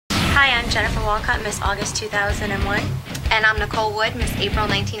Hi, I'm Jennifer Walcott, Miss August 2001. And I'm Nicole Wood, Miss April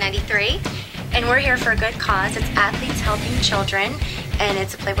 1993. And we're here for a good cause. It's Athletes Helping Children, and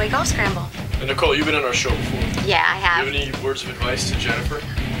it's a Playboy Golf Scramble. And Nicole, you've been on our show before. Yeah, I have. Do you have any words of advice to Jennifer?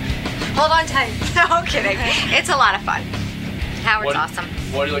 Hold on tight. No kidding. It's a lot of fun. Howard's awesome.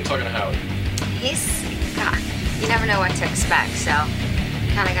 Why do you like talking to Howard? You never know what to expect, so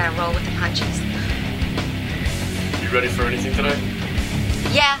kind of got to roll with the punches. You ready for anything today?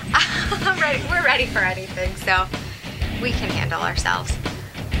 Yeah, I'm ready. We're ready for anything, so we can handle ourselves.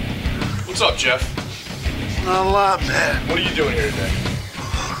 What's up, Jeff? Not a lot, man. What are you doing here today?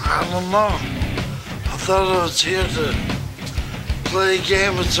 I don't know. I thought I was here to play a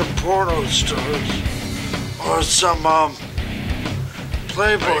game with some porno stars. Or some,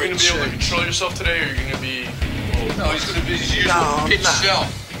 Playboy Are you going to be able to chick. control yourself today, or are you going to be... No, he's going to be his usual No, pitch no. self.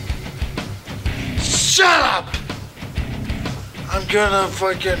 Shut up! I'm gonna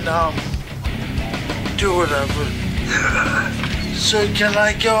fucking, do whatever. So can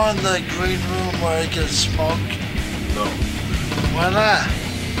I go in the green room where I can smoke? No. Why not?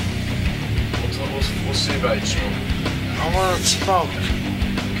 We'll see about you smoking. I wanna smoke.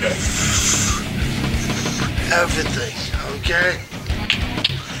 Okay. Everything, okay?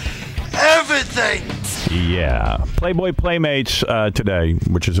 Everything! Yeah. Playboy Playmates today,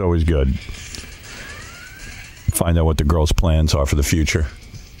 which is always good. Find out what the girls' plans are for the future.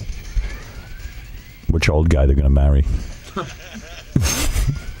 Which old guy they're going to marry.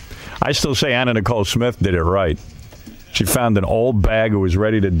 I still say Anna Nicole Smith did it right. She found an old bag who was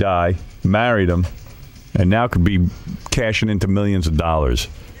ready to die, married him, and now could be cashing into millions of dollars.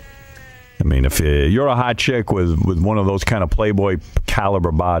 I mean, if you're a hot chick with one of those kind of Playboy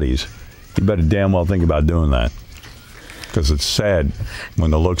caliber bodies, you better damn well think about doing that. Because it's sad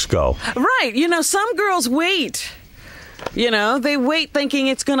when the looks go. Right. You know, some girls wait. You know, they wait thinking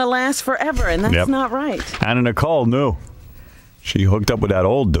it's going to last forever, and that's not right. Anna Nicole knew. She hooked up with that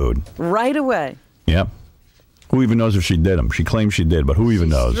old dude. Right away. Yep. Who even knows if she did him? She claims she did, but who even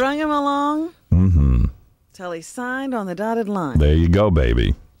knows? Strung him along. Mm-hmm. Till he signed on the dotted line. There you go,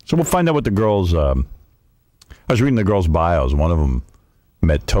 baby. So we'll find out what the girls... I was reading the girls' bios. One of them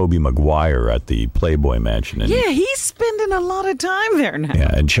met Tobey Maguire at the Playboy Mansion. And yeah, he's spending a lot of time there now.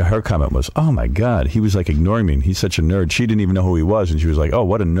 Yeah, and her comment was, oh, my God, he was like ignoring me. He's such a nerd. She didn't even know who he was, and she was like, oh,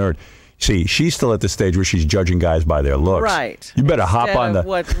 what a nerd. See, she's still at the stage where she's judging guys by their looks. Right. You better hop on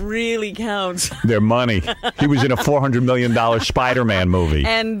what really counts. Their money. He was in a $400 million Spider-Man movie.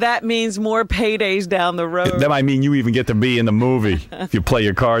 And that means more paydays down the road. That might mean you even get to be in the movie if you play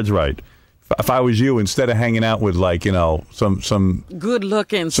your cards right. If I was you, instead of hanging out with, like, you know, some good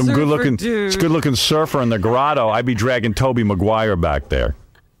looking surfer in the grotto, I'd be dragging Tobey Maguire back there.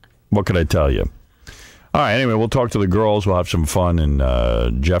 What could I tell you? All right, anyway, we'll talk to the girls. We'll have some fun,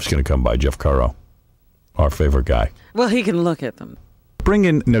 and Jeff's going to come by, Jeff Curro, our favorite guy. Well, he can look at them. Bring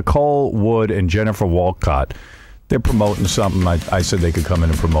in Nicole Wood and Jennifer Walcott. They're promoting something. I said they could come in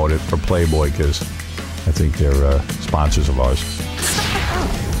and promote it for Playboy because I think they're sponsors of ours.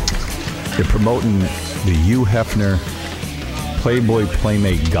 They're promoting the Hugh Hefner Playboy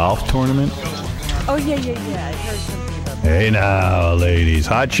Playmate Golf Tournament. Oh, yeah. I heard something about that. Hey now, ladies.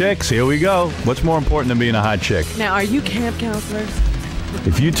 Hot chicks, here we go. What's more important than being a hot chick? Now, are you camp counselors?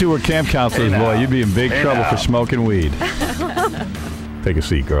 If you two were camp counselors, boy, you'd be in big trouble for smoking weed. Take a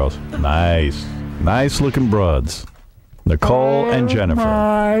seat, girls. Nice looking broads. Nicole and Jennifer.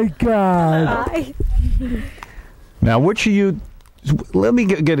 My God. Hi. Now, which of you... Let me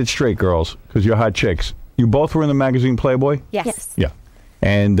get it straight, girls, because you're hot chicks. You both were in the magazine Playboy? Yes. Yeah.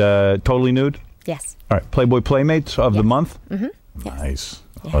 And totally nude? Yes. All right. Playboy Playmates of the month? Mm-hmm. Yes. Nice.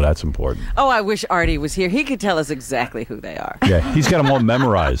 Yeah. Oh, that's important. Oh, I wish Artie was here. He could tell us exactly who they are. Yeah, he's got them all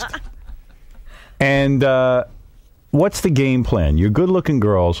memorized. And what's the game plan? You're good-looking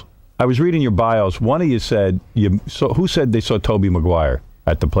girls. I was reading your bios. One of you said, who said they saw Tobey Maguire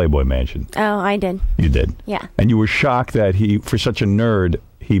at the Playboy Mansion? Oh, I did. You did? Yeah. And you were shocked that for such a nerd,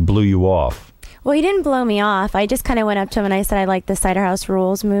 he blew you off. Well, he didn't blow me off. I just kind of went up to him and I said I liked the Cider House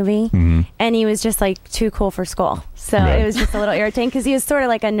Rules movie. Mm-hmm. And he was just like too cool for school. So It was just a little irritating because he was sort of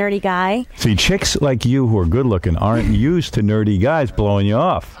like a nerdy guy. See, chicks like you who are good looking aren't used to nerdy guys blowing you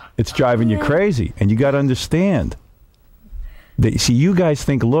off. It's driving you crazy. And you got to understand. See, you guys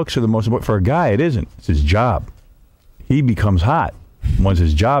think looks are the most important. For a guy, it isn't. It's his job. He becomes hot once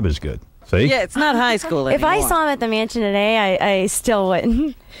his job is good. See? Yeah, it's not high school anymore. If I saw him at the mansion today, I still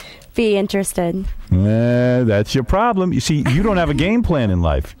wouldn't be interested. That's your problem. You see, you don't have a game plan in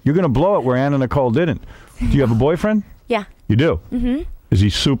life. You're going to blow it where Anna Nicole didn't. Do you have a boyfriend? Yeah. You do? Mm-hmm. Is he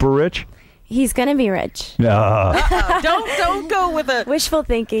super rich? He's gonna be rich. Don't go with a Wishful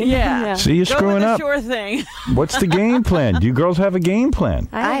thinking. Yeah. See, you're go screwing with a up. sure thing. What's the game plan? Do you girls have a game plan?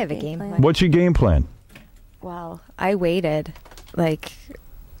 I have a game plan. What's your game plan? Well, I waited. Like,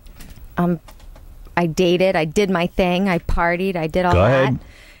 I dated. I did my thing. I partied. I did all Go that. ahead.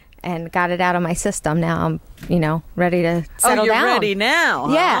 And got it out of my system. Now I'm, ready to settle you're down. ready now.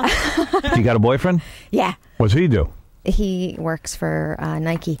 Huh? Yeah. You got a boyfriend? Yeah. What's he do? He works for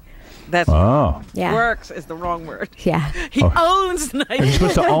Nike. That's Yeah. works is the wrong word. Yeah. He owns Nike. You're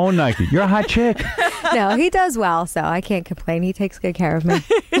supposed to own Nike. You're a hot chick. No, he does well, so I can't complain. He takes good care of me.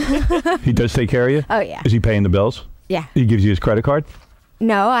 He does take care of you? Oh, yeah. Is he paying the bills? Yeah. He gives you his credit card?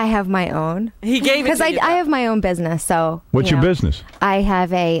 No, I have my own. He gave it because to you, I have my own business. So What's your business? I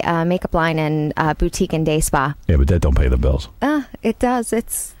have a makeup line and boutique and day spa. Yeah, but that don't pay the bills. It does.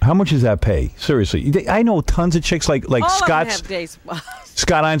 It's How much does that pay? Seriously, I know tons of chicks like All of them Scott's. have day spas.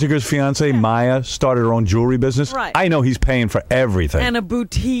 Scott Einziger's fiance Maya started her own jewelry business. Right. I know he's paying for everything. And a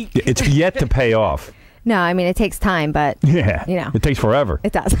boutique. It's yet to pay off. no, I mean it takes time, but Yeah, it takes forever.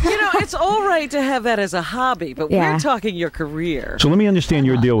 it does. It's all right to have that as a hobby, but Yeah. we're talking your career. So let me understand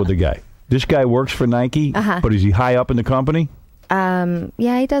your deal with the guy. This guy works for Nike, but is he high up in the company?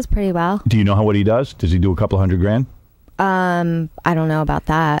 Yeah, he does pretty well. Do you know what he does? Does he do a couple $100,000? I don't know about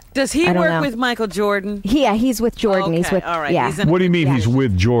that. Does he I don't work know. with Michael Jordan? Yeah, he's with Jordan. He's Okay, with all right. yeah. He's in- What do you mean he's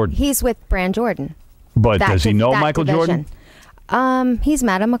with Jordan? He's with Brand Jordan. But That does he div- know that Michael division. Jordan? He's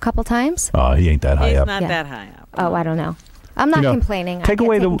met him a couple times. Oh, he ain't that high He's up. not Yeah. that high up. Oh, I don't know. I'm not complaining. I get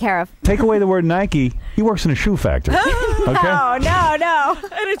taken care of. Take away the word Nike. He works in a shoe factory. Okay. No.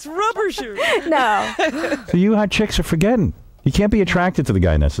 And it's rubber shoes. No. So you hot chicks are forgetting. You can't be attracted to the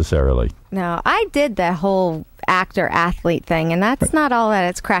guy necessarily. No, I did the whole actor-athlete thing, and that's not all that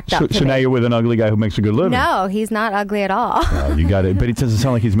it's cracked up to So be. now you're with an ugly guy who makes a good living. No, he's not ugly at all. Oh, you got it. But it doesn't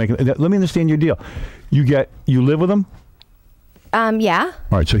sound like he's making. Let me understand your deal. You live with him? Yeah.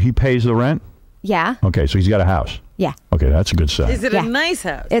 All right. So he pays the rent. Yeah. Okay. So he's got a house. Yeah. Okay, that's a good sign. Is it Yeah. a nice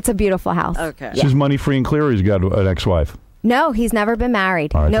house? It's a beautiful house. Okay. Is his money free and clear, or he's got an ex-wife? No, he's never been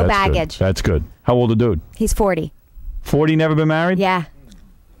married. All right, No that's good. baggage. That's good. How old a dude? He's 40. 40, never been married? Yeah.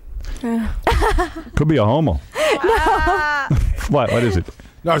 Could be a homo. What is it?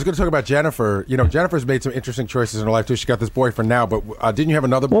 No, I was going to talk about Jennifer. Jennifer's made some interesting choices in her life too. She got this boyfriend now, but didn't you have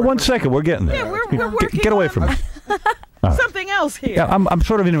another Well, boyfriend? 1 second. We're getting there. Yeah, we're working Get away on from me. something else here. Yeah, I'm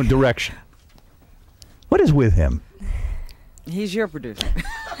sort of in a direction. What is with him? He's your producer.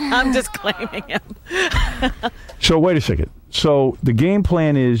 I'm just claiming him. So wait a second. So the game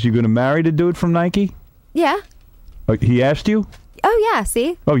plan is you're going to marry the dude from Nike? Yeah. He asked you? Oh, yeah.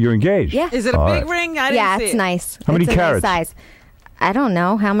 See? Oh, you're engaged. Yeah. Is it a All big right. ring? I didn't Yeah, see it's it. nice. How many It's a nice carats? size. I don't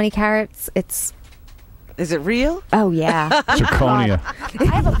know how many carats. It's. Is it real? Oh, yeah. Zirconia. I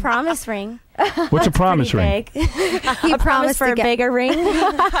have a promise ring. What's a promise ring? Big. He a promise for to a get- bigger ring.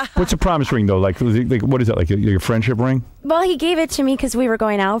 What's a promise ring, though? Like what is that? Like your friendship ring? Well, he gave it to me because we were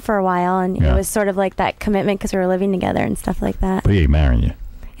going out for a while, and Yeah. it was sort of like that commitment because we were living together and stuff like that. But he ain't marrying you.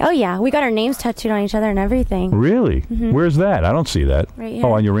 Oh yeah, we got our names tattooed on each other and everything. Really? Where's that? I don't see that. Right here.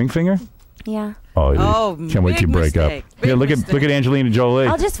 Oh, on your ring finger? Yeah. Oh, Oh, can't wait till you big break mistake. up. Big Yeah, look mistake. at Angelina Jolie.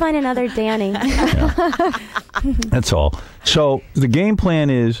 I'll just find another Danny. That's all. So the game plan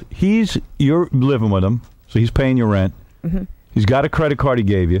is you're living with him, so he's paying your rent. Mm-hmm. He's got a credit card he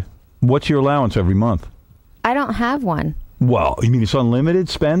gave you. What's your allowance every month? I don't have one. Well, you mean it's unlimited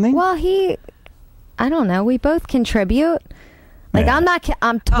spending? Well, I don't know. We both contribute. Like, Yeah.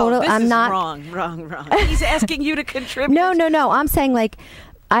 I'm total. Oh, this I'm is not. wrong. He's asking you to contribute. No. I'm saying, like,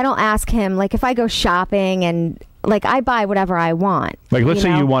 I don't ask him, like, if I go shopping and, like, I buy whatever I want. Like, let's say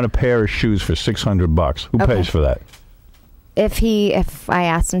know? you want a pair of shoes for $600. Who Okay. pays for that? If I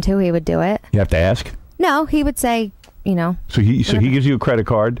asked him to, he would do it. You have to ask. No, he would say, So he gives you a credit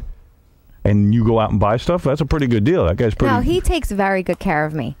card, and you go out and buy stuff. That's a pretty good deal. That guy's pretty. No, he takes very good care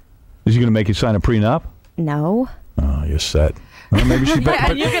of me. Is he going to make you sign a prenup? No. Oh, you're set. Well, maybe she. Yeah,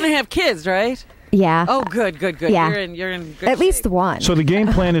 and you're going to have kids, right? Yeah. Oh, good. Yeah. You're in good At least shape. one. So the game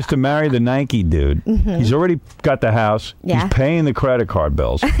plan is to marry the Nike dude. He's already got the house. Yeah. He's paying the credit card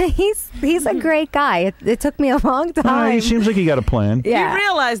bills. he's a great guy. It took me a long time. He seems like he got a plan. Yeah. You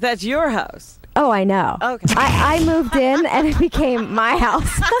realize that's your house. Oh, I know. Okay. I moved in and it became my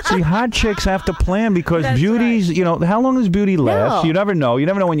house. See, hot chicks have to plan because That's beauty's, how long does beauty last? No. You never know. You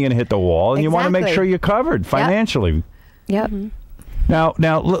never know when you're going to hit the wall, and you want to make Exactly. sure you're covered financially. Yep. Now,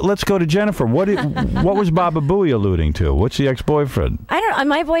 let's go to Jennifer. What was Baba Booey alluding to? What's the ex-boyfriend? I don't.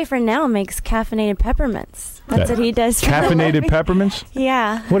 My boyfriend now makes caffeinated peppermints. That's what he does. for a Caffeinated living. peppermints?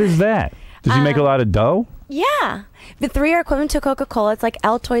 Yeah. What is that? Does he make a lot of dough? Yeah. The 3 are equivalent to Coca-Cola. It's like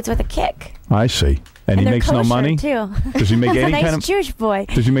Altoids with a kick. I see. And he they're makes no kosher, money? too. Does he make He's any a nice kind of Jewish boy.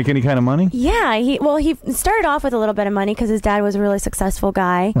 Does he make any kind of money? Yeah, he started off with a little bit of money because his dad was a really successful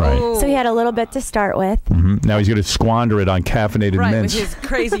guy. Right. So he had a little bit to start with. Now he's going to squander it on caffeinated mints. With his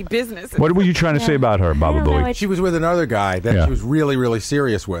crazy business. What were you trying to say about her, Baba don't know. Booey? She was with another guy that she was really, really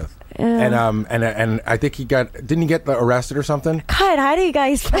serious with. And I think didn't he get arrested or something? God, how do you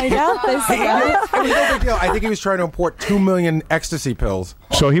guys find out this stuff? It was no big deal. I think he was trying to import 2 million ecstasy pills.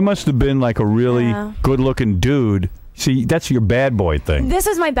 So he must have been like a really good-looking dude. See, that's your bad boy thing. This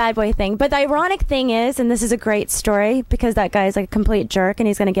is my bad boy thing. But the ironic thing is, and this is a great story because that guy is like a complete jerk and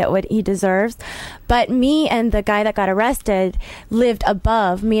he's going to get what he deserves. But me and the guy that got arrested lived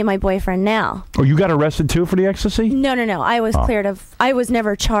above me and my boyfriend now. Oh, you got arrested too for the ecstasy? No. I was cleared of. I was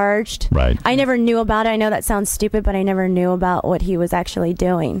never charged. Right. I never knew about it. I know that sounds stupid, but I never knew about what he was actually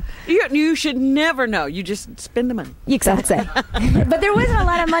doing. You should never know. You just spend the money. Exactly. But there wasn't a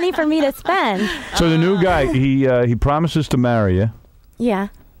lot of money for me to spend. So the new guy, he promises to marry you. Yeah.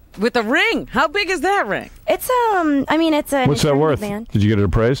 With a ring. How big is that ring? It's it's a. What's that worth? Band. Did you get it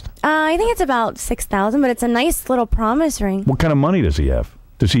appraised? I think it's about $6,000, but it's a nice little promise ring. What kind of money does he have?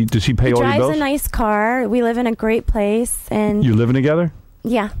 Does he pay He all your drives bills? a nice car. We live in a great place, and You living together?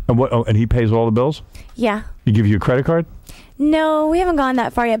 yeah, And and he pays all the bills? yeah. He give you a credit card? No, we haven't gone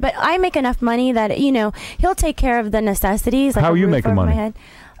that far yet, but I make enough money that he'll take care of the necessities. Like How a are you roof making over money? my head.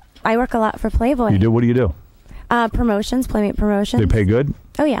 I work a lot for Playboy. You do? What do you do? Promotions, Playmate promotions. They pay good?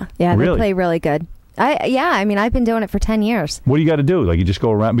 Oh yeah. Yeah, Really? they play really good. I've been doing it for 10 years. What do you got to do? Like you just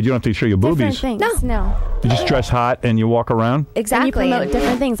go around, but you don't have to show your Different boobies. things. No. You just dress hot and you walk around? And you Exactly. promote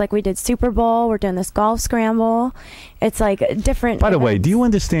different things. Like we did Super Bowl. We're doing this golf scramble. It's like different. By the way, events. do you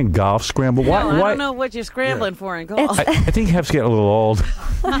understand golf scramble? No, I Why? don't know what you're scrambling for in golf. I think Hef's getting a little old.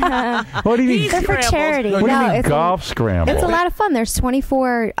 What do you mean? They're for Scrambles. charity. What do you No, mean it's- golf scramble? It's a lot of fun. There's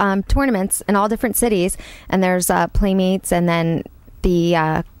 24 tournaments in all different cities, and there's Playmates, and then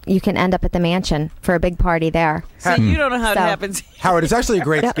you can end up at the mansion for a big party there. See, you don't know how it So- happens. Howard, it's actually a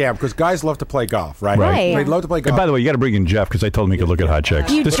great scam because guys love to play golf, right? Right. They love to play golf. And by the way, you got to bring in Jeff because I told him he could look at hot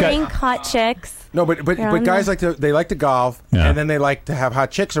chicks. You This drink guy, hot chicks. No, but You're on guys the- like to golf, Yeah. and then they like to have hot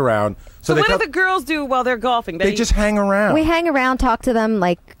chicks around. So what come- do the girls do while they're golfing? they just hang around. We hang around, talk to them,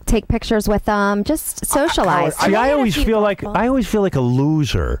 like take pictures with them, just socialize. see, I had a always few feel golf like a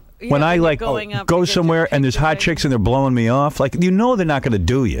loser Yeah, when I when you're like going up go to get somewhere your and there's hot picture chicks and they're blowing me off. Like they're not going to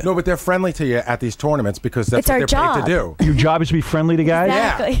do you. No, but they're friendly to you at these tournaments because that's It's what our they're job. paid to do. Your job is to be friendly to guys.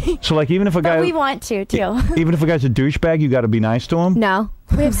 Exactly. So like even if a guy, But we want to too. even if a guy's a douchebag, you got to be nice to him. No.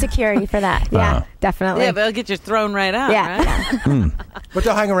 We have security for that. Yeah, definitely. Yeah, they'll get you thrown right out, Yeah. right? But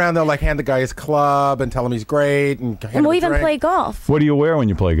they'll hang around. They'll like hand the guy his club and tell him he's great, and hand And we'll him a even drink. play golf. What do you wear when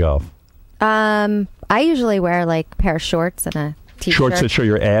you play golf? I usually wear like a pair of shorts and a t-shirt. Shorts that show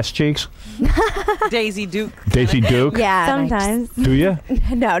your ass cheeks. Daisy Duke. Daisy Duke. Yeah. and I Sometimes. Do you?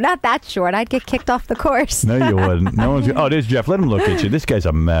 just- no, not that short. I'd get kicked off the course. No, you wouldn't. No one's. Oh, there's Jeff. Let him look at you. This guy's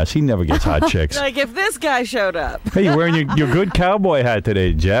a mess. He never gets hot chicks. Like if this guy showed up. Hey, you're wearing your good cowboy hat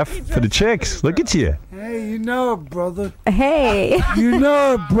today, Jeff, for the chicks. Look at you. Hey, you know it, brother. Hey. You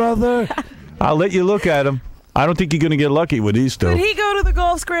know it, brother. I'll let you look at him. I don't think you're going to get lucky with these Could two. he go to the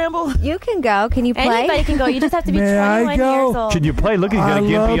golf scramble? You can go. Can you play? Anybody can go. You just have to be May I 21 go? years old. Can you play? Look, he's got a I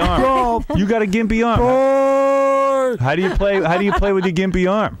gimpy love arm. golf. You got a gimpy arm. Boy, How do you play? How do you play with your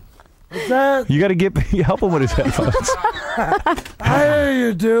gimpy arm? what's that? You got to get help him with his headphones. I hear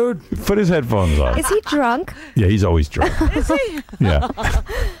you, dude. Put his headphones on. Is he drunk? Yeah, he's always drunk. Is he? Yeah.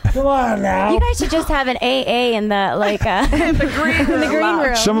 Come on now. You guys should just have an AA in the In the green room. in the green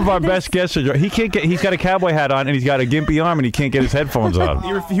room. Some of our best guests are. He can't get. He's got a cowboy hat on and he's got a gimpy arm and he can't get his headphones on.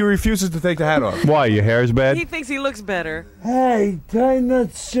 He refuses to take the hat off. Why? Your hair is bad. He thinks he looks better. Hey, tighten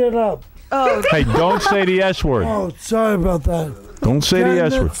that shit up. Oh, Hey, don't say the S word. Oh, sorry about that. Don't say the Tighten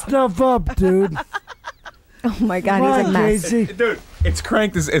S that word. stuff up, dude. Oh my God, Come he's a on, mess. Casey. Dude, it's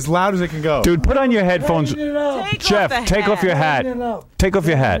cranked as loud as it can go. Dude, put on your headphones. Tighten it up. take Jeff, off the take off your hat. Tighten it hat. up. Take off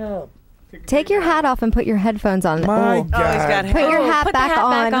your Tighten hat. it up. Take your hat off and put your headphones on. My Oh. Oh, he's got Put your hair. hat Put back the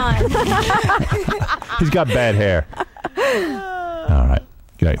hat on. back on. He's got bad hair. All right.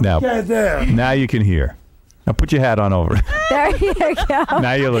 Okay, now Get there. you can hear. Now put your hat on over. There you go.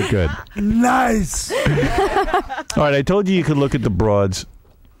 Now you look good. Nice. All right, I told you could look at the broads.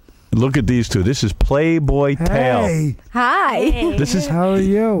 Look at these two. This is Playboy Tail. Hey, Hi. This is. how are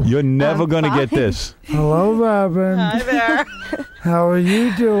you? You're never I'm going to get fine. this. Hello, Robin. Hi there. How are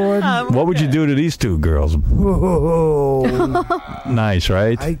you doing? What would you do to these two girls? Oh, Nice,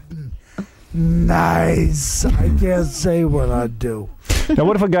 right? nice. I can't say what I'd do. Now,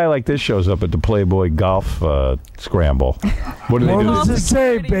 what if a guy like this shows up at the Playboy golf scramble? What do they do? What does it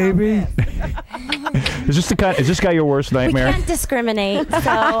say, baby? Is this guy your worst nightmare? We can't discriminate.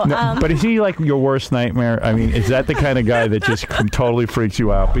 So, No, but is he like your worst nightmare? I mean, is that the kind of guy that just totally freaks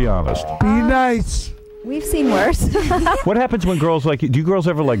you out? Be honest. Be nice. We've seen worse. What happens when girls do you girls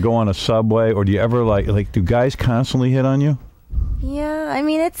ever like go on a subway, or do you ever like do guys constantly hit on you? Yeah, I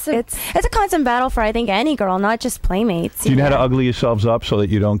mean it's a constant battle for I think any girl, not just Playmates. Do you know how to ugly yourselves up so that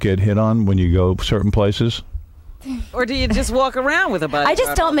you don't get hit on when you go certain places? Or do you just walk around with a body? I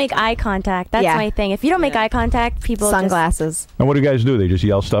just don't make eye contact. That's my thing. If you don't make eye contact, people sunglasses. And what do guys do? They just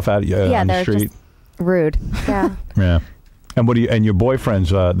yell stuff at you on the street. Just rude. Yeah. Yeah. And and your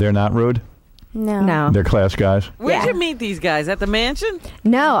boyfriends? They're not rude. No. They're class guys. Where'd you meet these guys? At the mansion?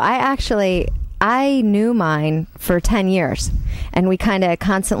 No, I knew mine for 10 years, and we kind of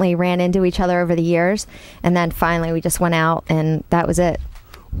constantly ran into each other over the years, and then finally we just went out, and that was it.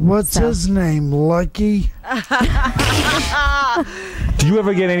 What's his name? Lucky? Do you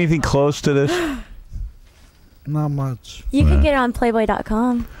ever get anything close to this? Not much. You can get it on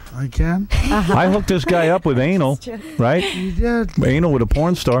Playboy.com. I can? I hooked this guy up with anal, right? You did? Anal with a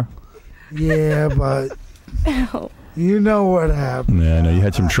porn star. Yeah, but you know what happened. Yeah, I know. You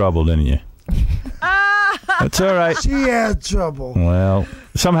had some trouble, didn't you? That's all right. She had trouble. Well,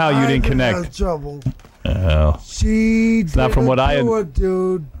 somehow you didn't connect. Had trouble. Oh. She didn't not from what do it,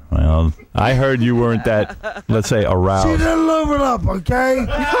 dude. Well, I heard you weren't that, let's say, aroused. She didn't lube it up, okay?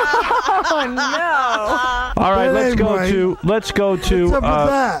 Oh no! All right, let's go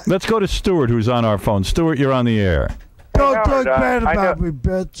to Stuart, who's on our phone. Stuart, you're on the air. Don't talk bad about me,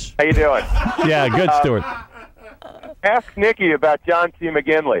 bitch. How you doing? Yeah, good, Stuart. Ask Nikki about John C.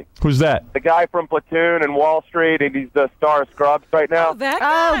 McGinley. Who's that? The guy from Platoon and Wall Street, and he's the star of Scrubs right now. Oh, that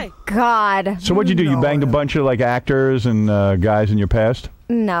guy. Oh, God. So what'd you do? You banged a bunch of like actors and guys in your past?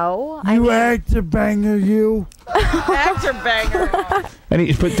 No. Actor banger, you. Actor banger.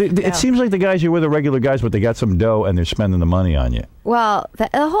 It seems like the guys you're with are regular guys, but they got some dough and they're spending the money on you. Well, the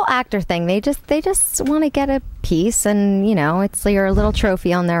whole actor thing, they just want to get a piece, and it's your little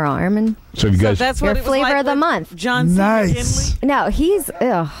trophy on their arm, and so you guys, that's your what it was flavor like of the month. John C. McGinley? No, he's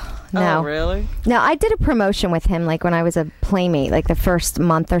no. Oh, really? No, I did a promotion with him like when I was a Playmate, like the first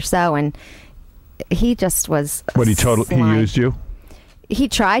month or so, and he just was. What, he used you? He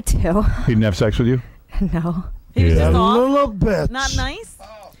tried to. He didn't have sex with you? No. He was just A off? little bit. Not nice?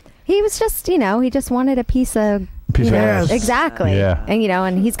 He was just, he just wanted a piece of ass. Exactly. Yeah. And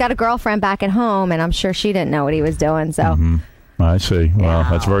and he's got a girlfriend back at home, and I'm sure she didn't know what he was doing. So. Mm-hmm. I see. Well,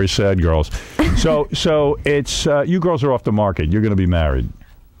 that's very sad, girls. So it's you girls are off the market. You're going to be married.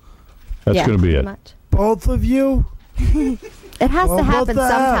 That's going to be it. Much. Both of you? It has to happen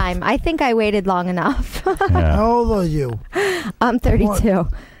sometime. I think I waited long enough. Yeah. How old are you? I'm 32.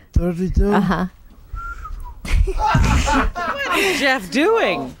 32? Uh-huh. What is Jeff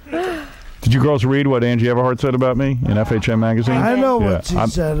doing? Did you girls read what Angie Everhart said about me in FHM magazine? I know what she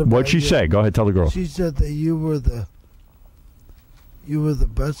said about What'd she say? Go ahead, tell the girls. She said that you were the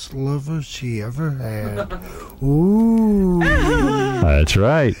best lover she ever had. Ooh. That's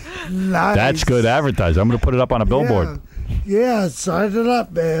right. Nice. That's good advertising. I'm going to put it up on a billboard. Yeah, sign it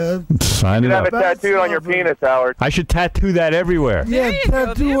up, man. Sign it You up. have it tattooed on your penis, Howard. I should tattoo that everywhere. Yeah,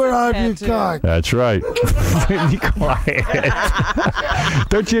 tattoo it on your cock. That's right. Be quiet.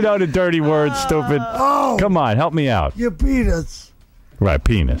 Don't you know the dirty words, stupid? Oh. Come on, help me out. Your penis. Right,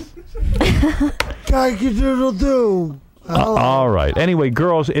 penis. Cock-a-doodle-doo. All right. Anyway,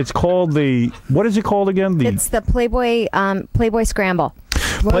 girls, it's called what is it called again? It's the Playboy Scramble.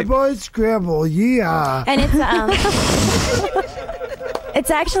 Playboy Scramble, yeah. And it's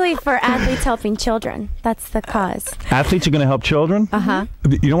actually for athletes helping children. That's the cause. Athletes are going to help children? Uh-huh.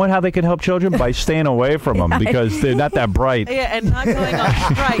 You know how they can help children? By staying away from them because they're not that bright. Yeah, and not going on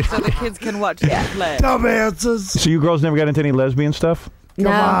strike so the kids can watch them play. Dumbasses. So you girls never got into any lesbian stuff? Come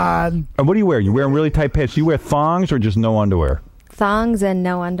on. And what do you wear? You wearing really tight pants? Do you wear thongs or just no underwear? Thongs and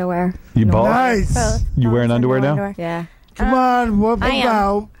no underwear. You both? Nice. Both. You wearing underwear now? Yeah. Come on, what I am.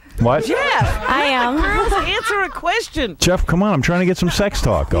 about? What? Jeff, I am. girls, answer a question. Jeff, come on. I'm trying to get some sex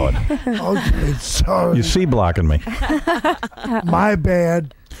talk going. Okay, sorry. You see blocking me. My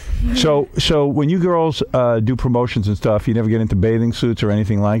bad. So when you girls do promotions and stuff, you never get into bathing suits or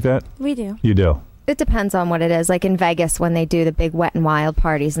anything like that? We do. You do? It depends on what it is. Like in Vegas, when they do the big Wet and Wild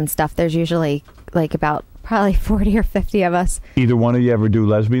parties and stuff, there's usually like about probably 40 or 50 of us. Either one of you ever do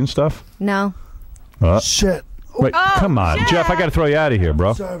lesbian stuff? No. Shit. Wait, come on. Jeff, I got to throw you out of here,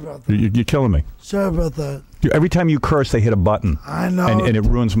 bro. Sorry about that. You're killing me. Sorry about that. Every time you curse, they hit a button. I know. And it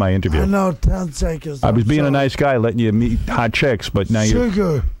ruins my interview. I know, 10 seconds. I was being a nice guy, letting you meet hot chicks, but now you're...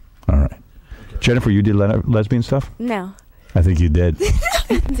 Sugar. All right. Jennifer, you did lesbian stuff? No. I think you did.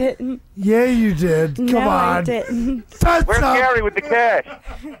 I didn't. Yeah, you did. Come on. I didn't. Where's Gary with the cash?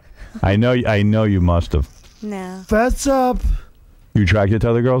 I know you must have. No. Fess up. You attracted to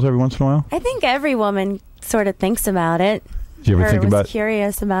other girls every once in a while? I think every woman sort of thinks about it. Did you ever think about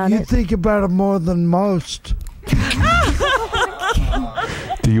curious about it? You think about it more than most.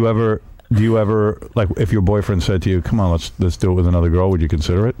 Do you ever like if your boyfriend said to you, "Come on, let's do it with another girl," would you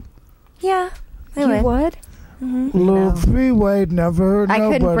consider it? Yeah, you would. Mm-hmm. Little three-way, never hurt I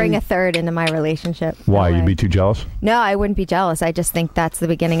nobody. couldn't bring a third into my relationship. Why? No You'd way. be too jealous? No, I wouldn't be jealous. I just think that's the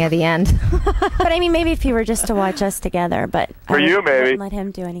beginning of the end. But I mean, maybe if he were just to watch us together, but for you, maybe wouldn't let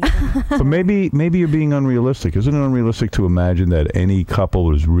him do anything. But maybe you're being unrealistic. Isn't it unrealistic to imagine that any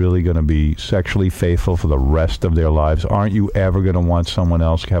couple is really going to be sexually faithful for the rest of their lives? Aren't you ever going to want someone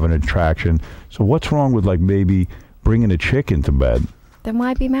else to have an attraction? So what's wrong with like maybe bringing a chick into bed? Then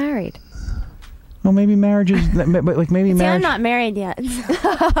why be married? Well, maybe marriage is like maybe See, marriage. I'm not married yet.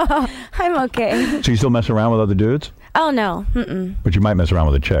 I'm okay. So you still mess around with other dudes? Oh no. Mm-mm. But you might mess around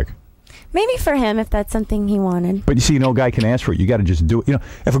with a chick. Maybe for him if that's something he wanted. But you see, no guy can ask for it. You got to just do it. You know,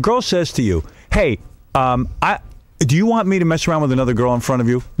 if a girl says to you, "Hey, do you want me to mess around with another girl in front of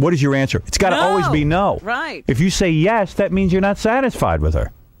you?" What is your answer? It's got to always be no. Right. If you say yes, that means you're not satisfied with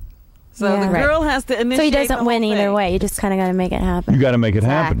her. So the girl has to initiate. So he doesn't the win whole either thing. way. You just kind of got to make it happen. You got to make it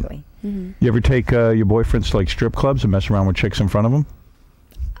happen. Exactly. Mm-hmm. You ever take your boyfriends to like strip clubs and mess around with chicks in front of them?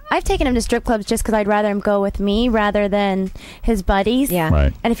 I've taken him to strip clubs just because I'd rather him go with me rather than his buddies. Yeah.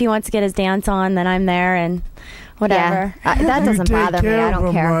 Right. And if he wants to get his dance on, then I'm there and whatever. Yeah. That doesn't bother me. I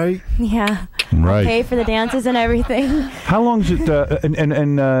don't care. Right? Yeah. Right. Pay for the dances and everything. How long's it?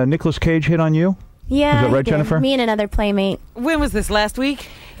 And Nicolas Cage hit on you? Yeah. Is that he right, did. Jennifer? Me and another playmate. When was this? Last week?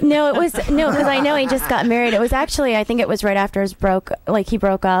 No, it was because I know he just got married. It was actually, I think it was right after he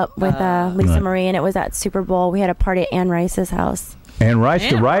broke up with Lisa Right. Marie, and it was at Super Bowl. We had a party at Anne Rice's house. Anne Rice,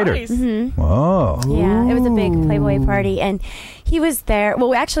 the writer. Mm-hmm. Oh. Yeah, it was a big Playboy party, and he was there. Well,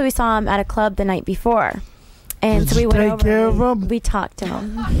 we saw him at a club the night before, and so we went over. Care of him? We talked to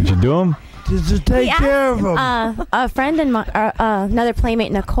him. Did you do him? Did you take care of him? A friend and another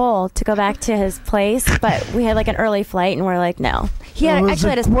playmate, Nicole, to go back to his place, but we had like an early flight, and we're like, no. He actually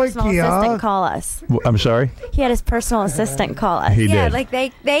had his personal assistant call us. I'm sorry? He had his personal assistant call us. He Yeah, did. like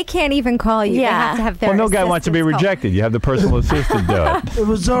they can't even call you. They have to have their Well, no guy wants to be assistants call. rejected. You have the personal assistant do it. It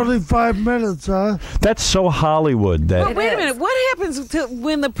was only 5 minutes, huh? That's so Hollywood that... But wait a minute. What happens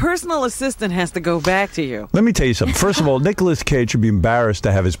when the personal assistant has to go back to you? Let me tell you something. First of all, Nicolas Cage should be embarrassed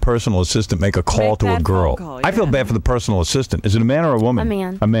to have his personal assistant make a call to a that girl. phone call, I feel bad for the personal assistant. Is it a man or a woman? A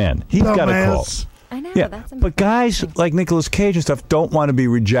man. A man. He's got a call. Dumbass. I know. Yeah, That's but guys like Nicolas Cage and stuff don't want to be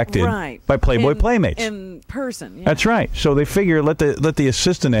rejected Right. by Playboy Playmates. In person. Yeah. That's right. So they figure let the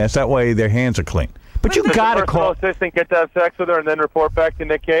assistant ask. That way their hands are clean. But you Does got to the personal call. assistant get to have sex with her and then report back to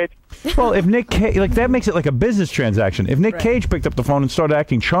Nick Cage? Well, if Nick Cage, like that makes it like a business transaction. If Nick Cage picked up the phone and started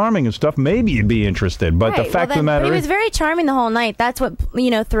acting charming and stuff, maybe you'd be interested. But the fact of the matter he is, was very charming the whole night. That's what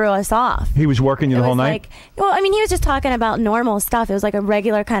threw us off. he was working you the whole night. Well, I mean, he was just talking about normal stuff. It was like a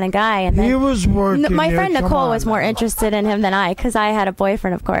regular kind of guy. And then He was working. my you. friend Come Nicole on was more now. interested in him than I, because I had a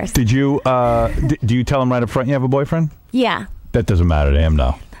boyfriend, of course. Did you? Do you tell him right up front you have a boyfriend? Yeah. That doesn't matter to him,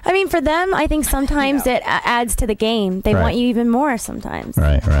 though. I mean, for them, I think sometimes it adds to the game. They Right. want you even more sometimes.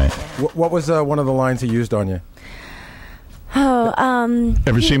 Right. What was one of the lines he used on you? Oh,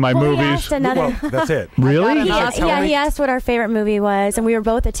 Ever seen my he movies? asked another. Well, that's it. Really? He asked what our favorite movie was, and we were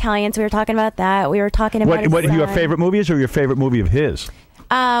both Italian, so we were talking about that. We were talking about What his your son. favorite movies or your favorite movie of his?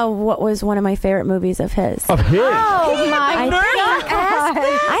 What was one of my favorite movies of his? Of his? Oh my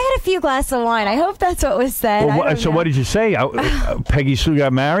I had a few glasses of wine. I hope that's what was said. Well, I don't so know. what did you say? Peggy Sue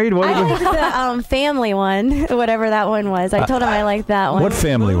got married? What? I liked the family one, whatever that one was. I told him I liked that one. What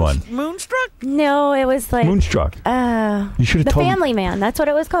family one? Moonstruck? No, it was like Moonstruck. You should have The told me. Family Man. That's what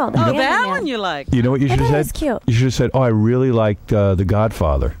it was called. The Oh, Family that Man. one you like. You know what you I should have thought it said? was cute. You should have said, "Oh, I really liked The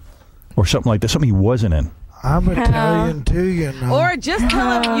Godfather," or something like that. Something he wasn't in. I'm Italian too, you know. Or just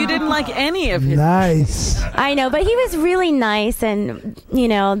tell him you didn't like any of his. Nice. I know, but he was really nice, and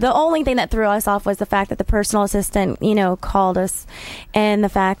the only thing that threw us off was the fact that the personal assistant, called us, and the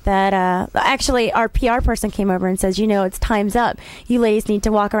fact that actually our PR person came over and says, it's time's up. You ladies need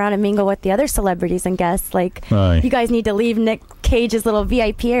to walk around and mingle with the other celebrities and guests. Like, Right. you guys need to leave Nick Cage's little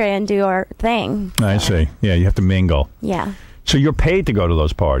VIP area and do our thing. I see. Yeah, you have to mingle. Yeah. So you're paid to go to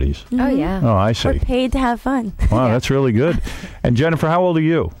those parties. Oh yeah. Oh, I see. We're paid to have fun. Wow, that's really good. And Jennifer, how old are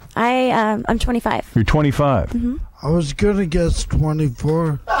you? I'm 25. You're 25. Mm-hmm. I was gonna guess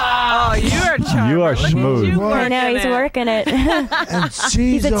 24. Oh, you're a charmer. You are Look at smooth. you I know, he's it. working it. And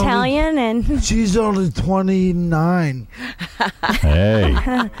He's Italian, and she's only 29.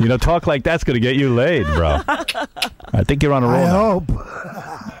 Hey, talk like that's going to get you laid, bro. I think you're on a roll. I now. hope.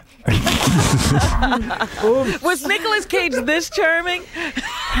 Was Nicolas Cage this charming?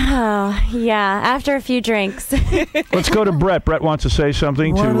 oh yeah, after a few drinks. Let's go to Brett. Brett wants to say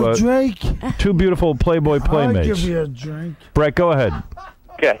something Want a to drink? two beautiful Playboy I'll give Playmates. you a drink. Brett, go ahead.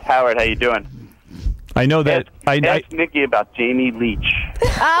 Good. Howard, how you doing? I know that. Ask Nikki about Jamie Leach.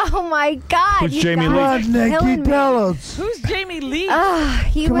 Oh my God! Who's you Jamie guys Lee? are Come on, killing Nikki, me. tell us. Who's Jamie Lee?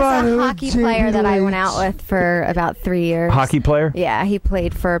 He Come was on, a who's hockey Jamie player that I Lee? went out with for about 3 years. Hockey player? Yeah, he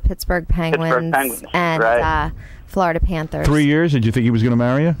played for Pittsburgh Penguins, and right. Florida Panthers. 3 years? Did you think he was going to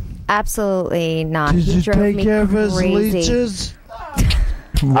marry you? Absolutely not. Did he you drove take me care of his crazy. leeches?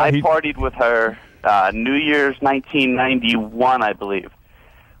 I partied with her New Year's 1991, I believe,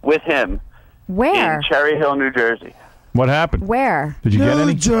 with him Where? in Cherry Hill, New Jersey. What happened? Where? Did you get New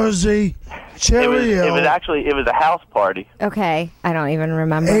any? Jersey, It Cherry Hill, was a house party. Okay, I don't even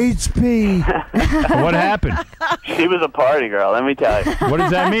remember. HP. What happened? She was a party girl, let me tell you. What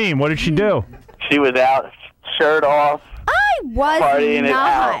does that mean? What did she do? She was out, shirt off. I was Partying it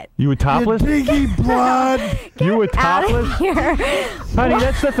out. not. You were topless? Piggy blood. You were Out topless? of here. Honey,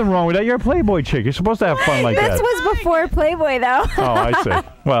 that's nothing wrong with that. You're a Playboy chick. You're supposed to have fun like This that. was before Playboy, though. Oh, I see.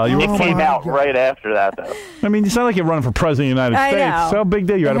 Well, you It were came fun. out right after that, though. I mean, it's not like you're running for president of the United I States. know. So big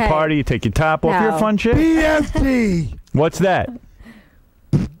deal. You're at a Hey. party. You take your top off. You're a No. fun chick. BFT. What's that?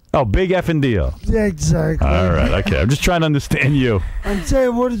 Oh, big effing deal. Yeah, exactly. All right. Okay. I'm just trying to understand you. I'm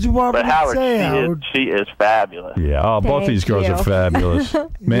saying, what did you want But me to Howard, say, Howard? she is fabulous. Yeah. Oh, both Thank these girls you. are fabulous.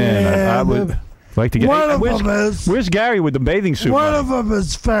 Man, Yeah, I would like to get. One of where's, them is. where's Gary with the bathing suit? One on? of them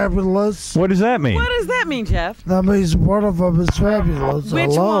is fabulous. What does that mean? What does that mean, Jeff? That means one of them is fabulous. Which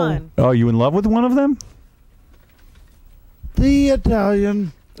Hello? one? Oh, you in love with one of them? The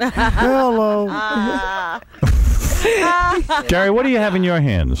Italian. Hello. Gary, what do you have in your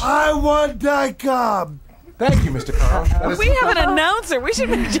hands? I1.com. Thank you, Mr. Carl. That is- We have an announcer. We should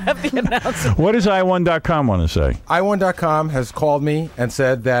make Jeff the announcer. What does i1.com want to say? I1.com has called me and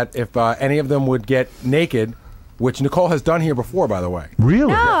said that if any of them would get naked, which Nicole has done here before, by the way.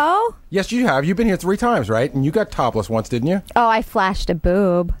 Really? No. Yes, you have. You've been here 3 times, right? And you got topless once, didn't you? Oh, I flashed a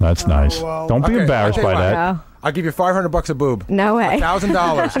boob. That's nice. well. Don't be Okay, embarrassed I'll by tell you that. No. I'll give you $500 a boob. No way.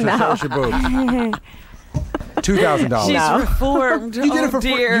 $1,000 to show us your boobs. $2,000. She's reformed. You did Oh, it for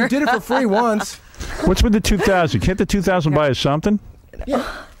free. dear. You did it for free once. What's with the 2,000? Can't the 2,000 buy us something?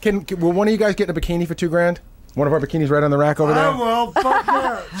 Will one of you guys get in a bikini for $2,000? One of our bikinis right on the rack over there. Oh, well, fuck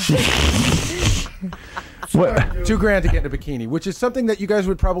that. What? $2,000 to get in a bikini, which is something that you guys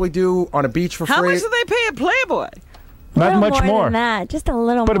would probably do on a beach for How free. much do they pay at Playboy? A Not little much more. than that. Just a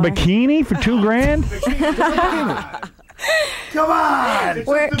little But a more. bikini for $2,000? Come on.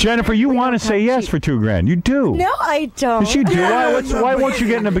 Jennifer, you want to say yes for $2,000? You do. No, I don't. Yes, you do. Yes, Why won't you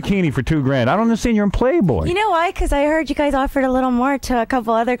get in a bikini for $2,000? I don't understand. You're in Playboy. You know why? Because I heard you guys offered a little more to a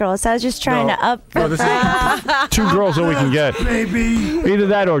couple other girls. So I was just trying to up. No, this is 2 girls all we can get. Baby. Either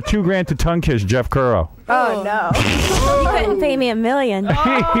that or $2,000 to tongue kiss Jeff Curro. Oh no! You couldn't pay me $1 million. Oh.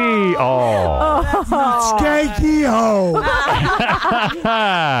 Skanky ho.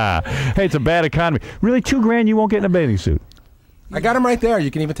 Hey, it's a bad economy. Really, $2,000 you won't get in a bathing suit? I got them right there.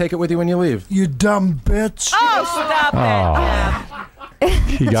 You can even take it with you when you leave. You dumb bitch. Oh, stop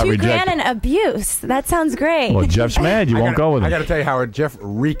He got $2,000 rejected. and abuse. That sounds great. Well, Jeff's mad. You won't go with I him. got to tell you, Howard, Jeff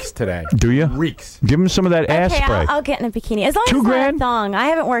reeks today. Do you? Reeks. Give him some of that ass Okay, spray. I'll get in a bikini. As long as it's $2,000? not a thong. I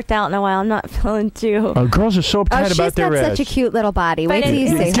haven't worked out in a while. I'm not feeling too. Girls are so Oh, uptight she's about got their such a ass. cute little body. Wait But till you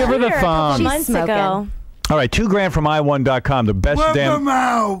it- see it's Give her the clear a couple thong. months She's smoking. ago. All right, $2,000 from i1.com, the best Whip damn them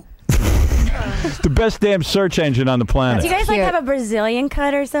out. search engine on the planet. Do you guys like Cute. have a Brazilian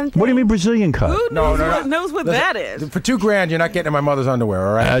cut or something? What do you mean Brazilian cut? Who No, knows, no, no. what, knows what Listen, that is? For $2,000, you're not getting in my mother's underwear,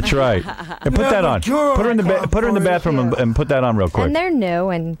 all right? That's right. And put that on. Put her in the bathroom and put that on real quick. And they're new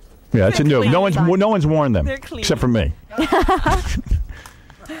and Yeah, it's a new. clean. No one's worn them They're clean. except for me.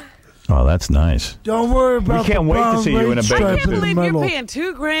 Oh, that's nice. Don't worry about can't the wait to brown see you in a lace bathing I stripe can't suit. in the believe you're middle. paying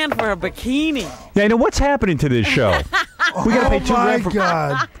 $2,000 for a bikini. Yeah, I know what's happening to this show. We gotta pay Oh my $2,000 for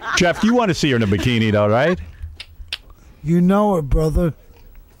God. Jeff. You want to see her in a bikini, though, right? You know it, brother.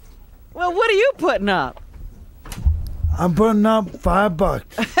 Well, what are you putting up? I'm putting up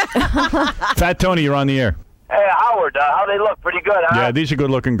 $5. Fat Tony, you're on the air. Hey, Howard, how they look? Pretty good, huh? Yeah, these are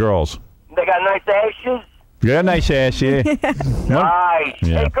good-looking girls. They got nice asses? Yeah, nice ass, yeah. Nice.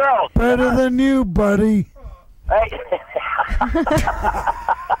 Yeah. Hey, girls. Better than you, buddy. Hey,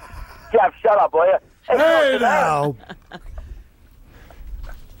 Jeff, shut up, will you? Hey, now.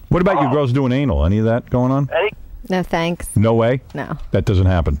 What about you girls doing anal? Any of that going on? No thanks. No way? No. That doesn't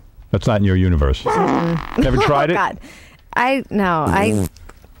happen. That's not in your universe. Never tried it? God. No,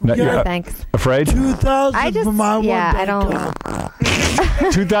 thanks. Afraid? 2,000 for my yeah, I don't.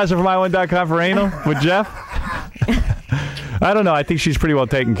 2,000 for my1.com for anal with Jeff? I don't know. I think she's pretty well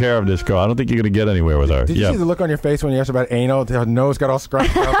taken care of, this girl. I don't think you're going to get anywhere with her. Did you see the look on your face when you asked about anal? Her nose got all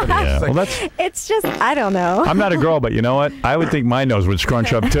scrunched up. Yeah. Like, well, it's just, I don't know. I'm not a girl, but you know what? I would think my nose would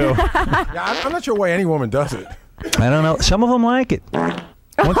scrunch up, too. Yeah, I'm not sure why any woman does it. I don't know. Some of them like it.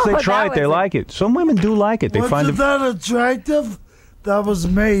 Once they try it, they like it. Some women do like it. They find it that attractive? That was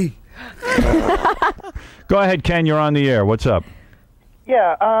me. Go ahead, Ken. You're on the air. What's up?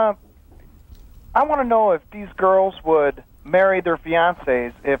 Yeah, I want to know if these girls would marry their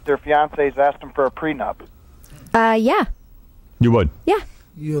fiancés if their fiancés asked them for a prenup. Yeah. You would? Yeah.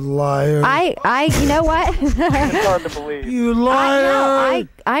 You liar. You know what? It's hard to believe. You liar.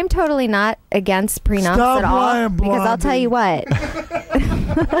 I'm totally not against prenups Stop at all. lying, because I'll tell you what.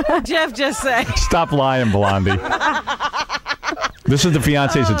 Jeff just said. Stop lying, Blondie. This is the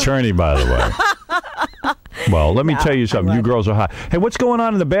fiance's attorney, by the way. Well, let me tell you something. You girls are hot. Hey, what's going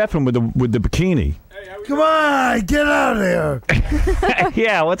on in the bathroom with the bikini? Come on, get out of here.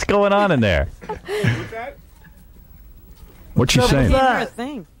 Yeah, what's going on in there? What's she saying?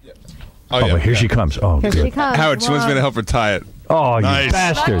 Oh, yeah, here she comes. Oh, here good. she comes. Howard, she wants me to help her tie it. Oh, nice. You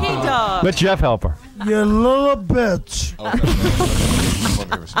bastard. Let Jeff help her. You little bitch.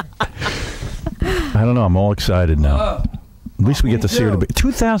 I don't know. I'm all excited now. At least we get to see her.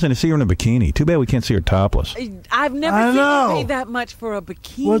 2,000 to see her in a bikini. Too bad we can't see her topless. I've never seen her pay that much for a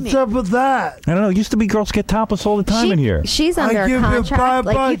bikini. What's up with that? I don't know. It used to be girls get topless all the time in here. She's under contract.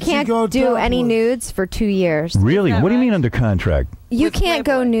 Like, you can't do any nudes for 2 years. Really? What do you mean under contract? You can't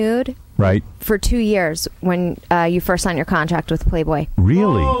go nude. Right. For 2 years when you first sign your contract with Playboy.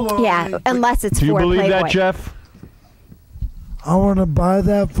 Really? Yeah, unless it's for Playboy. Do you believe Playboy. that, Jeff? I want to buy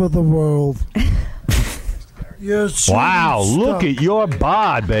that for the world. Wow, look at your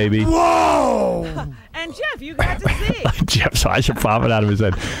bod, baby. Whoa! And Jeff, you got to see. Jeff's eyes are popping out of his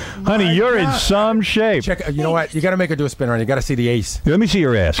head. Honey, you're in some shape. Check. You know what? You got to make her do a spin around. You got to see the ace. Let me see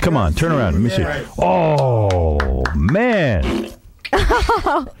your ass. Come on, turn around. Let me see. Oh, man.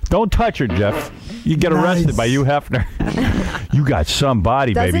 Don't touch her, Jeff. You get arrested by Hugh Hefner. You got some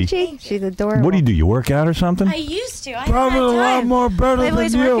body, baby. Doesn't she? She's adorable. What do? You work out or something? I used to. I Probably a lot more better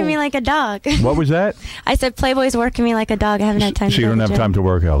Playboy's than you. working me like a dog. What was that? I said Playboy's working me like a dog. I haven't had time to So you don't have time to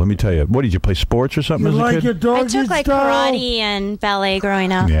work out. Let me tell you. What, did you play sports or something as a kid? Your dog I took like karate and ballet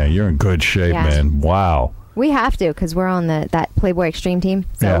growing up. Yeah, you're in good shape, man. Wow. We have to because we're on that Playboy Extreme team,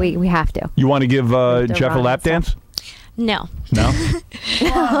 so we have to. You want to give Jeff a lap dance? No. No?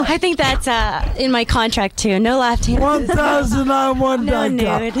 I think that's in my contract too. No lap dance. 1,000 on one No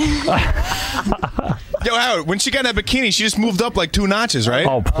nude. Yo, Howard, when she got in that bikini, she just moved up like 2 notches, right?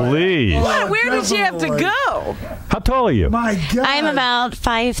 Oh, please. Where did she have to go? How tall are you? My God. I'm about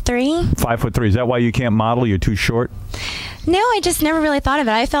 5'3". 5'3". Is that why you can't model? You're too short? No, I just never really thought of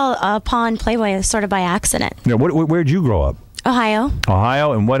it. I fell upon Playboy sort of by accident. Yeah, where'd you grow up? Ohio.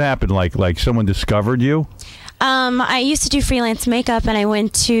 Ohio? And what happened? Like someone discovered you? I used to do freelance makeup, and I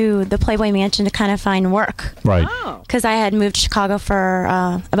went to the Playboy Mansion to kind of find work. Right. Because I had moved to Chicago for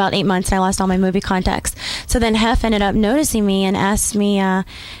about 8 months, and I lost all my movie contacts. So then Hef ended up noticing me and asked me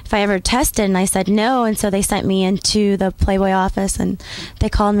if I ever tested, and I said no. And so they sent me into the Playboy office, and they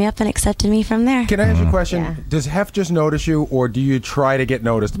called me up and accepted me from there. Can I ask you a question? Yeah. Does Hef just notice you, or do you try to get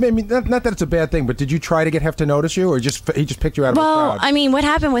noticed? I mean, not that it's a bad thing, but did you try to get Hef to notice you, or he just picked you out of the crowd? Well, I mean, what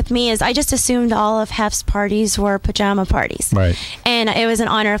happened with me is I just assumed all of Hef's parties were pajama parties. Right. And it was in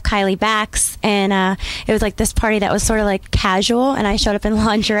honor of Kylie Bax, and it was like this party that was sort of like casual, and I showed up in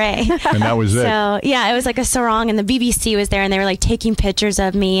lingerie. And that was it. So, yeah, it was like a sarong, and the BBC was there, and they were like taking pictures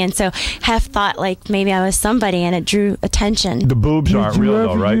of me, and so Hef thought like maybe I was somebody, and it drew attention. The boobs aren't real,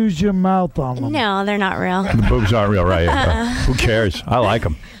 though, right? Use your mouth on them. No, they're not real. The boobs aren't real, right? Who cares? I like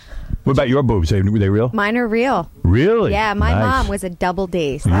them. What about your boobs? Were they real? Mine are real. Really? Yeah, my Nice. mom was a double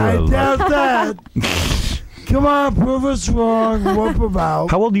D. I doubt that. Come on, prove us wrong. Whoop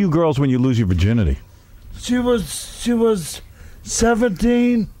about. How old are you girls when you lose your virginity? She was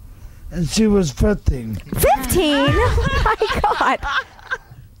 17, and she was 15. 15? Oh my God.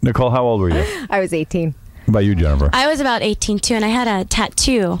 Nicole, how old were you? I was 18. How about you, Jennifer? I was about 18 too, and I had a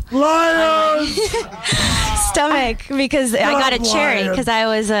tattoo. Liars! Stomach, because I got a cherry because I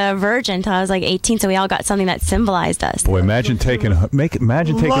was a virgin until I was like 18, so we all got something that symbolized us. Boy, imagine taking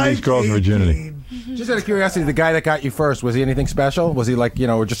these girls' virginity. Just out of curiosity, the guy that got you first, was he anything special? Was he like,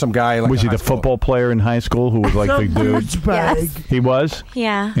 or just some guy? Like was he the football player in high school who was like the dude? Yes. He was?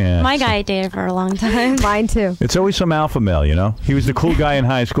 Yeah. My guy I dated for a long time. Mine too. It's always some alpha male, He was the cool guy in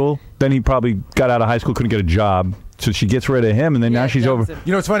high school. Then he probably got out of high school, couldn't get a job. So she gets rid of him, and then now she's over.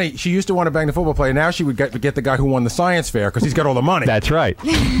 It's funny. She used to want to bang the football player. Now she would get the guy who won the science fair because he's got all the money. That's right.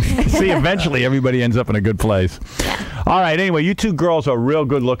 See, eventually everybody ends up in a good place. All right, anyway, you two girls are real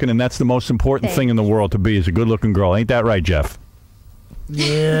good looking, and that's the most important thing in the world to be is a good looking girl. Ain't that right, Jeff?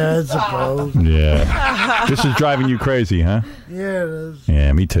 Yeah, I suppose. Yeah. This is driving you crazy, huh? Yeah, it is.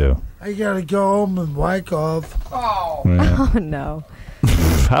 Yeah, me too. I gotta go home and whack off. Oh. Yeah. Oh, no.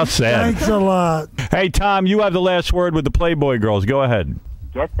 How sad. Thanks a lot. Hey, Tom, you have the last word with the Playboy girls. Go ahead.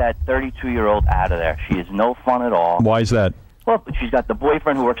 Get that 32-year-old out of there. She is no fun at all. Why is that? Well, she's got the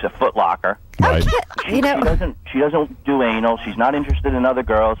boyfriend who works at Foot Locker. Right. She doesn't do anal. She's not interested in other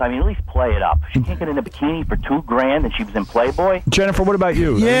girls. I mean, at least play it up. She can't get in a bikini for $2,000, and she was in Playboy. Jennifer, what about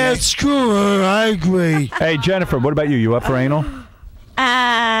you? Yeah, screw her. I agree. Hey, Jennifer, what about you? You up for anal?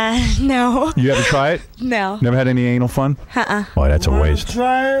 No. You ever try it? No. Never had any anal fun? Boy, that's a waste.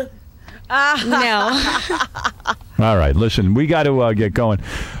 Try it? No. All right, listen, we got to get going.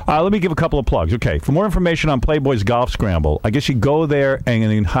 Let me give a couple of plugs. Okay, for more information on Playboy's Golf Scramble, I guess you go there and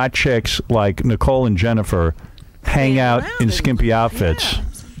then hot chicks like Nicole and Jennifer hang out in skimpy outfits. Yeah.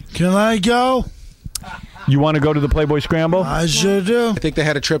 Can I go? You want to go to the Playboy Scramble? I sure do. I think they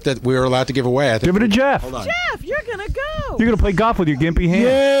had a trip that we were allowed to give away. Give it to Jeff. Hold on. Jeff, you're going to go. You're going to play golf with your gimpy hand.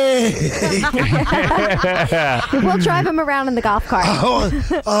 Yay! We'll drive him around in the golf cart.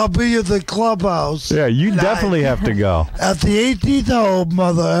 I'll be at the clubhouse. Yeah, you definitely have to go. At the 18th hole,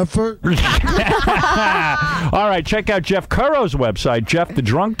 mother effer. All right, check out Jeff Curro's website,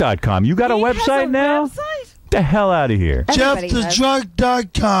 jeffthedrunk.com. You got a website now? The hell out of here.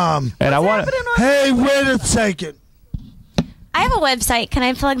 JeffTheDrunk.com. And I want to. Hey, wait a second. I have a website. Can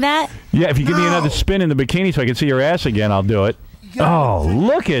I plug that? Yeah, if you give me another spin in the bikini so I can see your ass again, I'll do it. Oh,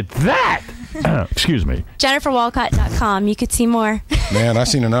 look at that. Excuse me. JenniferWalcott.com. You could see more. Man, I've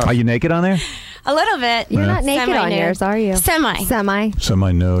seen enough. Are you naked on there? A little bit. You're not naked on yours, are you? Semi.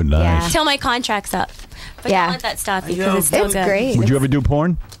 Semi-nude, nice. Yeah. Till my contract's up. But don't let that stop you because it's It's still good. great. Would you ever do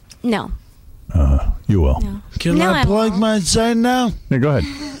porn? No. You will. No. Can I plug my site now? Yeah, go ahead.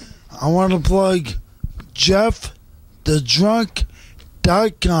 I want to plug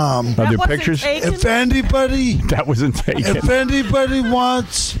JeffTheDrunk.com. Are there pictures? If anybody... That wasn't taken. If anybody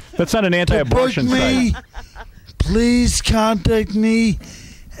wants... That's not an anti-abortion to book me, site. please contact me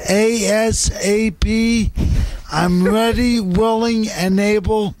ASAP. I'm ready, willing, and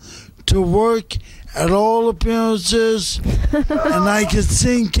able to work at all appearances, and I can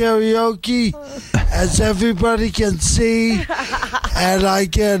sing karaoke, as everybody can see, and I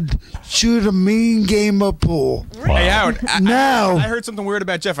can shoot a mean game of pool. Wow. Hey, Howard, now, I heard something weird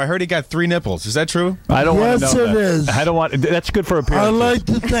about Jeff. I heard he got 3 nipples. Is that true? I don't want to know Yes, it is. I don't want. That's good for appearances. I'd like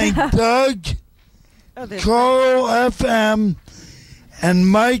to thank Doug, Coral FM, and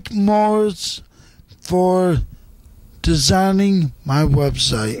Mike Morris for designing my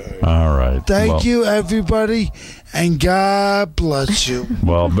website. All right. Thank you, everybody, and God bless you.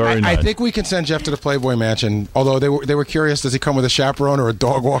 Well, very nice. I think we can send Jeff to the Playboy Mansion. Although they were curious, does he come with a chaperone or a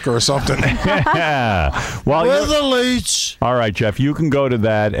dog walker or something? Well, with a leash. All right, Jeff, you can go to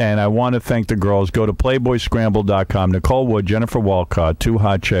that, and I want to thank the girls. Go to playboyscramble.com. Nicole Wood, Jennifer Walcott, 2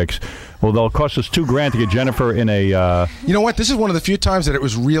 hot chicks. Well, they'll cost us $2,000 to get Jennifer in a. You know what? This is one of the few times that it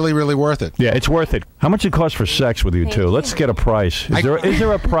was really, really worth it. Yeah, it's worth it. How much it costs for sex with you two? Let's get a price. Is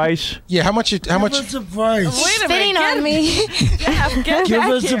there a price? Yeah, how much? Give us a price. Wait a Spitting on me. Jeff, get Give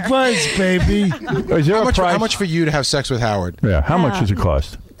back us here. a price, baby. Is there How a much? price? How much for you to have sex with Howard? Yeah, how much does it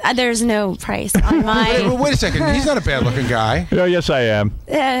cost? There's no price on my. Wait a second. He's not a bad-looking guy. Oh, yes, I am.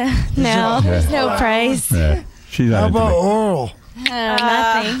 No, there's no price. Yeah, she's How not into about me. oral?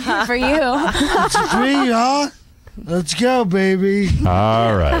 Nothing for you. It's free, huh? Let's go, baby.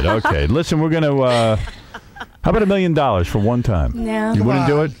 All right, okay. Listen, we're going to... how about $1 million for one time? No. You wouldn't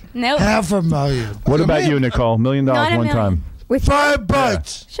do it? Nope. $500,000. What about you, Nicole? $1 million Not a one million. time? With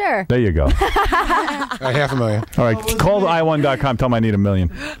 $5. Sure. There you go. $500,000. All right, call i1.com. Tell them I need $1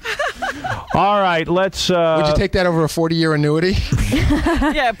 million. All right, let's... Would you take that over a 40-year annuity?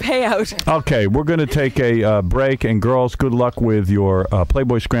 Yeah, payout. Okay, we're going to take a break. And girls, good luck with your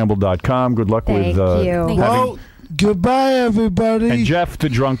playboyscramble.com. Good luck Thank with... you. having- Well, goodbye, everybody. and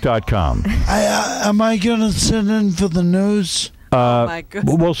jeffthedrunk.com. Am I going to sit in for the news? Oh my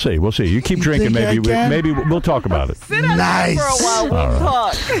goodness. We'll see. We'll see. You keep You drinking. think I Maybe can? maybe we'll talk about it. Sit on Nice. for a while. We'll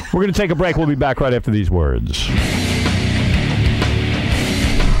talk. We're going to take a break. We'll be back right after these words.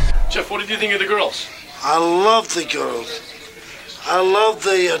 Jeff, what did you think of the girls? I love the girls. I love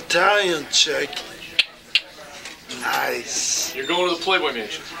the Italian chick. Nice. You're going to the Playboy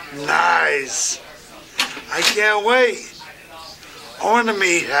Mansion. Nice. I can't wait. I want to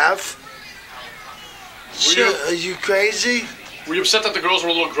meet Hef. Shit, are you crazy? Were you upset that the girls were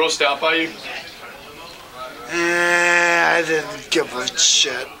a little grossed out by you? I didn't give a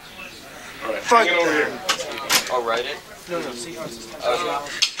shit. All right, Fuck hang it over them. here. I'll write it. No, see.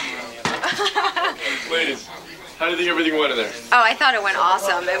 Ladies, how do you think everything went in there? Oh, I thought it went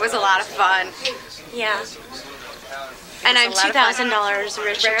awesome. It was a lot of fun. Yeah. And I'm $2,000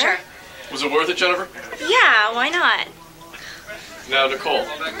 richer. Was it worth it, Jennifer? Yeah, why not? Now, Nicole.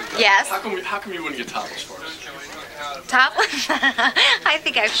 Yes? How come you wouldn't get topless for us? Topless? I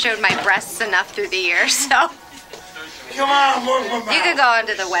think I've showed my breasts enough through the years, so. Come on, work my mouth. You can go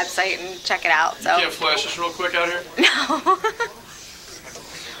onto the website and check it out. So. You can't flash us real quick out here? No.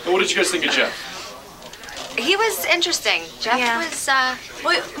 And what did you guys think of Jeff? He was interesting. Jeff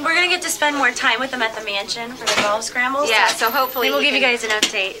was, we're going to get to spend more time with him at the mansion for the golf scrambles. Yeah, so hopefully we'll give you guys an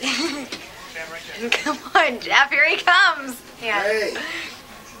update. Come on, Jeff, here he comes. Yeah. Hey.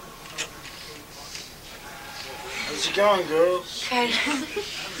 How's it going, girls? Good.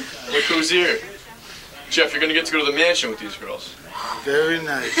 Look who's here. Jeff, you're going to get to go to the mansion with these girls. Very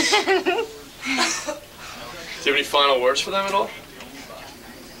nice. Do you have any final words for them at all?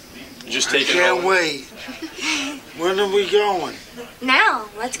 You just take it I can't home. wait. When are we going? Now,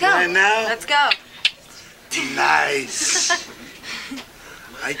 let's go. Right now? Let's go. Nice.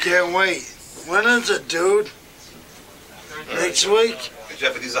 I can't wait. When is it, dude? Next week? Hey,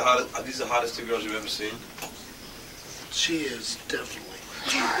 Jeff, are these the hottest two girls you've ever seen? She is definitely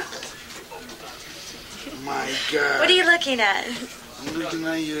hot. My God. What are you looking at? I'm looking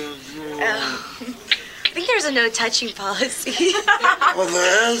at you. I think there's a no touching policy. Well,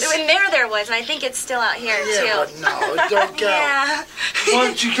 there is? When there was, and I think it's still out here, too. Yeah, but no, it don't count. Yeah.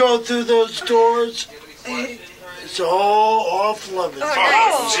 Once you go through those doors, it's all off limits.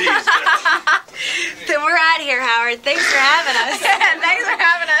 Oh, jeez. Then we're out of here, Howard. Thanks for having us. Thanks for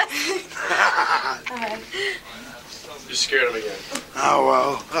having us. You're scared of me again. Oh,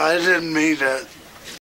 well, I didn't mean it.